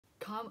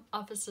Com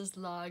Officers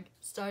Log,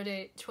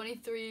 Stardate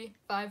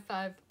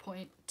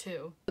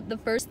 2355.2. The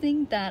first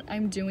thing that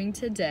I'm doing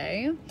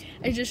today,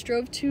 I just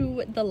drove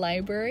to the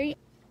library.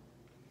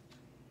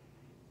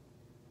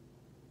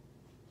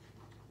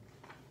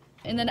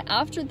 And then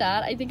after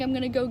that, I think I'm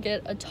gonna go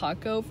get a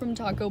taco from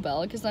Taco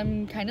Bell because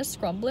I'm kind of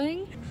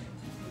scrumbling.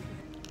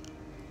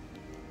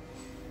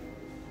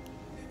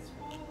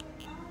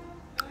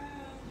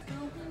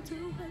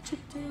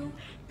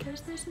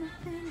 Cause there's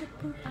nothing to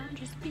prove, I'm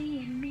just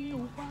being me,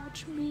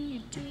 watch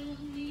me do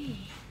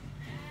me.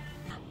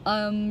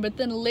 But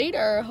then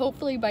later,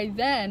 hopefully by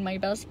then, my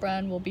best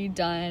friend will be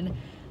done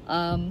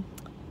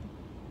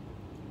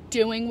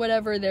doing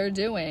whatever they're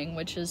doing,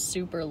 which is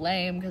super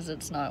lame because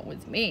it's not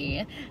with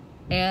me.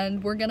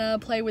 And we're gonna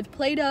play with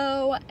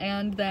Play-Doh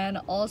and then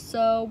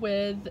also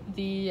with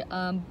the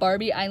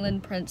Barbie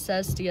Island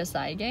Princess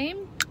DSI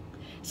game.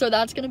 So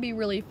that's gonna be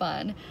really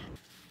fun.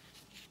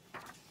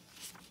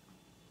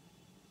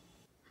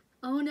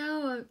 Oh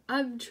no,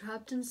 I'm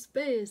trapped in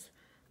space.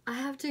 I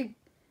have to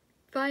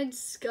find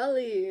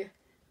Scully.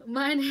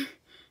 Mine,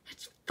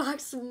 it's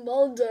Fox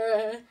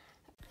Mulder.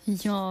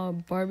 Yeah,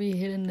 Barbie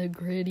hitting the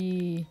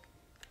gritty.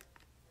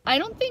 I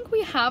don't think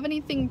we have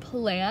anything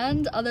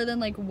planned other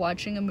than like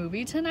watching a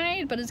movie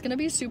tonight, but it's gonna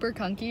be super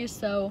kunky,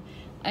 so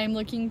I'm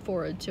looking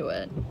forward to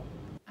it.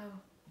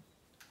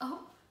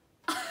 Oh.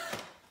 I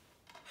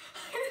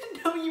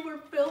didn't know you were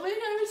filming.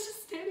 I was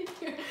just standing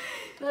here.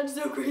 That's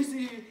so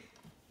crazy.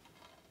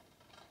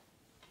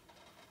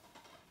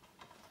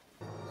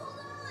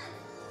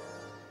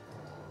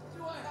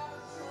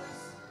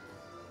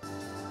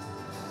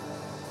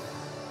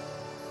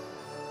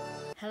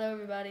 Hello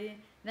everybody.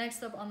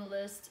 Next up on the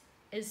list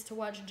is to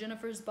watch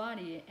Jennifer's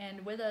Body,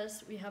 and with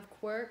us we have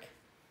Quirk,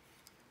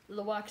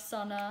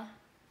 Lawaksana,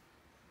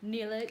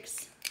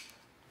 Neelix,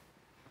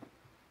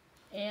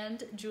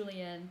 and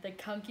Julian, the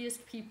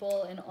kunkiest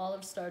people in all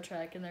of Star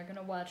Trek, and they're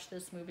gonna watch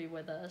this movie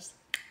with us.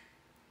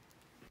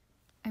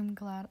 I'm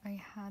glad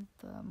I had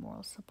the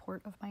moral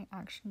support of my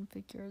action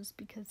figures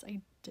because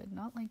I did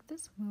not like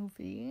this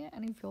movie,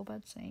 and I feel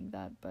bad saying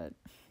that, but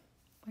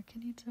what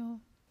can you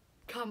do?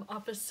 Come,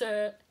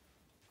 officer,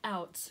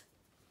 out.